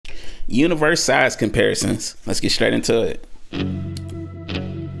Universe size comparisons. Let's get straight into it.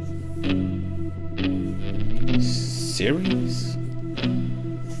 Series.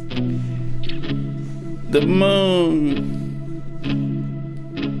 The moon.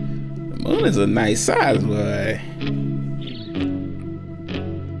 The moon is a nice size, boy.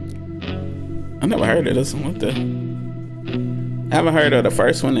 I never heard of this one. What the? I haven't heard of the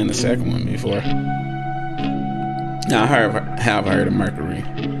first one and the second one before. Now I have heard of Mercury.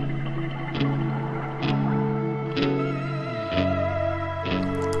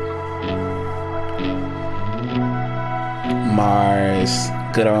 Mars,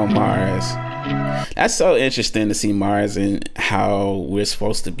 good old Mars. That's so interesting to see Mars and how we're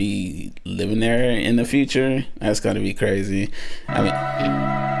supposed to be living there in the future. That's gonna be crazy. I mean,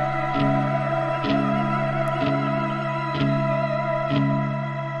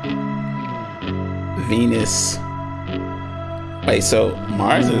 Venus. Wait, so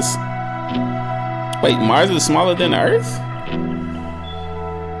Mars is smaller than Earth?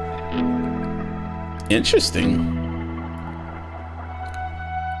 Interesting.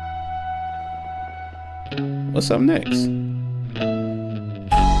 What's up next?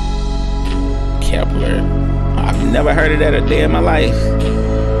 Kepler. I've never heard of that a day in my life.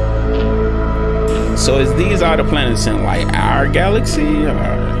 So these are the planets in like our galaxy or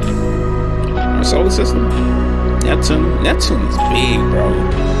our solar system? Neptune is big, bro.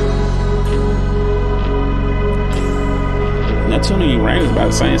 Neptune and Uranus is about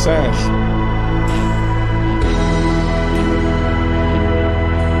the same size.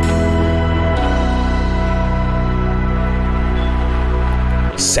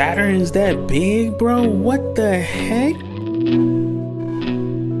 Saturn's that big, bro? What the heck?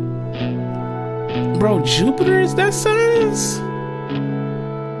 Bro, Jupiter is that size?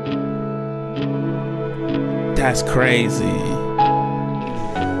 That's crazy.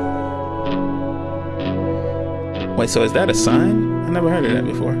 Wait, so is that a sun? I never heard of that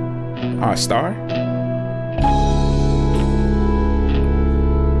before. Or a star?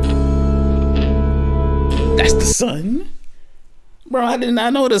 That's the sun? Bro, I did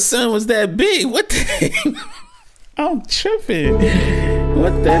not know the sun was that big. What the heck? I'm tripping.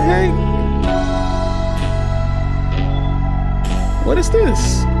 What the heck? What is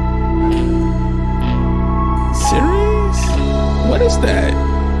this? Sirius? What is that?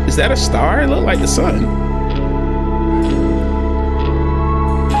 Is that a star? It looked like the sun.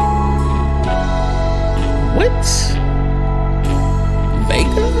 What?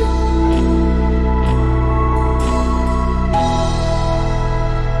 Vega?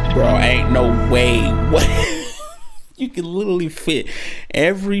 Bro, ain't no way. What? You can literally fit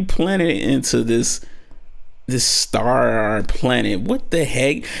every planet into this star or planet. What the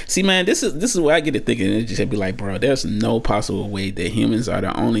heck? See, man, this is where I get to thinking. It just be like, bro, there's no possible way that humans are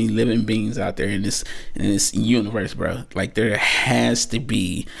the only living beings out there in this universe, bro. Like, there has to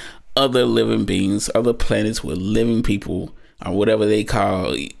be other living beings, other planets with living people or whatever they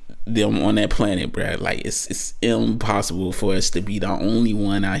call them on that planet, bro. Like, it's impossible for us to be the only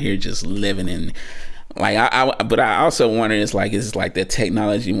one out here just living in. Like, but I also wonder, is like the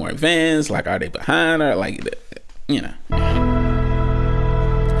technology more advanced? Like, are they behind, or like, you know?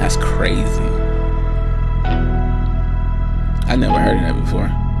 That's crazy. I never heard of that before,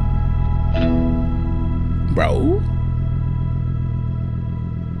 bro.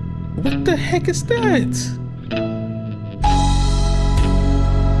 What the heck is that?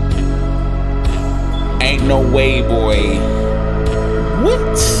 Ain't no way, boy.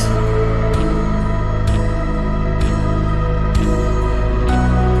 What?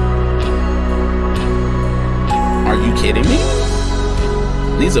 Are you kidding me?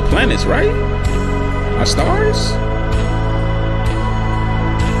 These are planets, right? Are stars?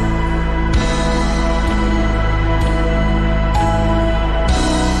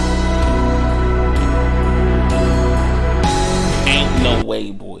 Ain't no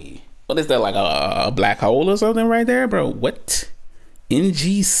way, boy. What is that, like a black hole or something right there, bro? What?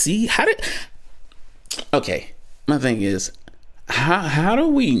 NGC? How did... Okay, my thing is, how do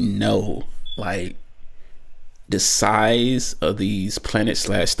we know, like, the size of these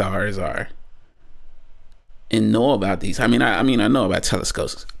planets/stars are, and know about these? I mean, I know about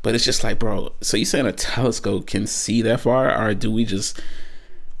telescopes, but it's just like, bro, so you saying a telescope can see that far, or do we just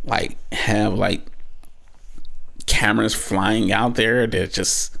like have like cameras flying out there that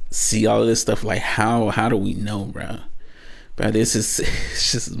just see all of this stuff? Like, how do we know, bro? But it's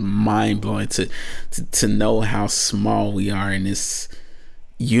just mind blowing to know how small we are in this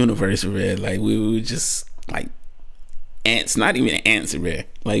universe, bro. Like, we were just like ants, not even ants, bro.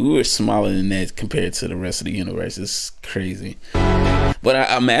 Like, we were smaller than that compared to the rest of the universe. It's crazy. But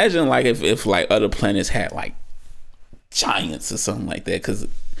I imagine like if like other planets had like giants or something like that, because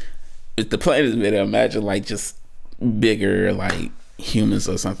if the planet is bigger, imagine like just bigger like humans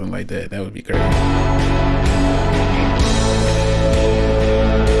or something like that. That would be crazy.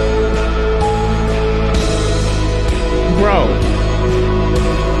 Bro,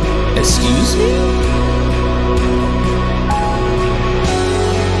 excuse me?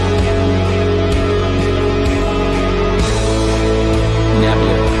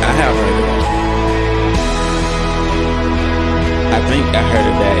 Never. I have heard of that. I think I heard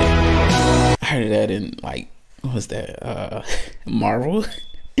of that. I heard of that in like, what was that? Marvel?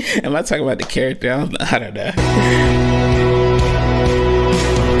 Am I talking about the character? I don't know.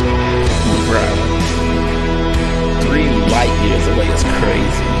 Bro. 3 light years away is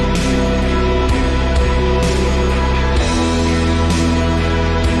crazy.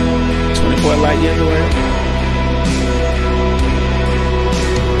 What light years away?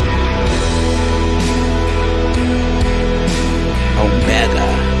 Omega.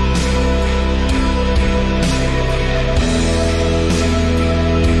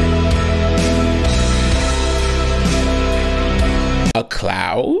 A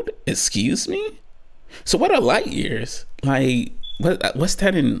cloud? Excuse me? So what are light years? Like, what's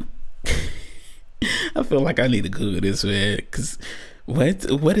that in? I feel like I need to Google this, man, because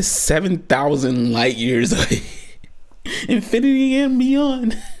what is 7,000 light years away? Infinity and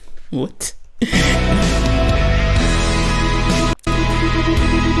beyond. What? The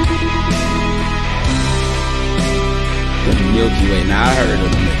Milky Way. Now I heard of the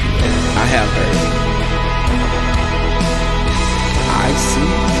Milky Way. I have heard. I see.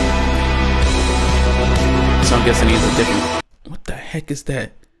 So I'm guessing these are different. What the heck is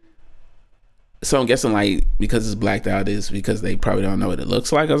that? So I'm guessing like because it's blacked out is because they probably don't know what it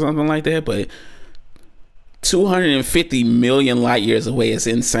looks like or something like that. But 250 million light years away is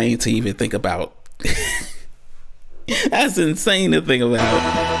insane to even think about. That's insane to think about.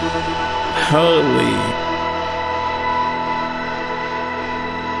 Holy.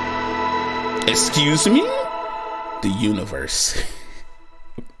 Excuse me? The universe.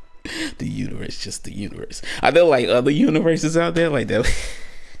 The universe, just the universe. Are there like other universes out there like that?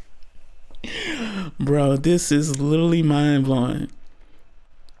 Bro, this is literally mind blowing.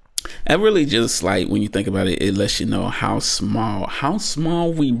 And really just like when you think about it, it lets you know how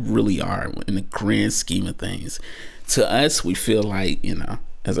small we really are in the grand scheme of things. To us, we feel like, you know,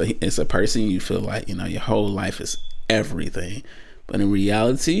 as a person, you feel like, you know, your whole life is everything. But in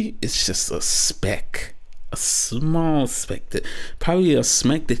reality, it's just a speck. A small speck, that probably a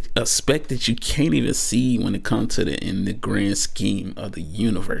speck that you can't even see when it comes to in the grand scheme of the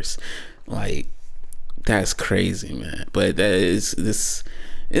universe. Like, that's crazy, man. But that is this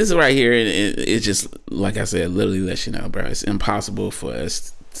right here. It just, like I said, literally lets you know, bro, it's impossible for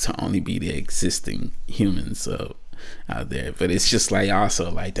us to only be the existing humans out there. But it's just like also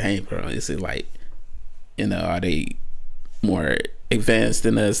like, dang, bro, is it like, you know, are they more advanced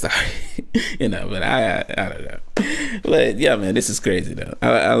than us? You know, but I don't know. But yeah, man, this is crazy though.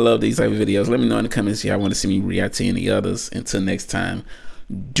 I love these type of videos. Let me know in the comments here. I want to see me react to any others. Until next time,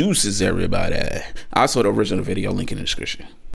 deuces everybody. Also the original video link in the description.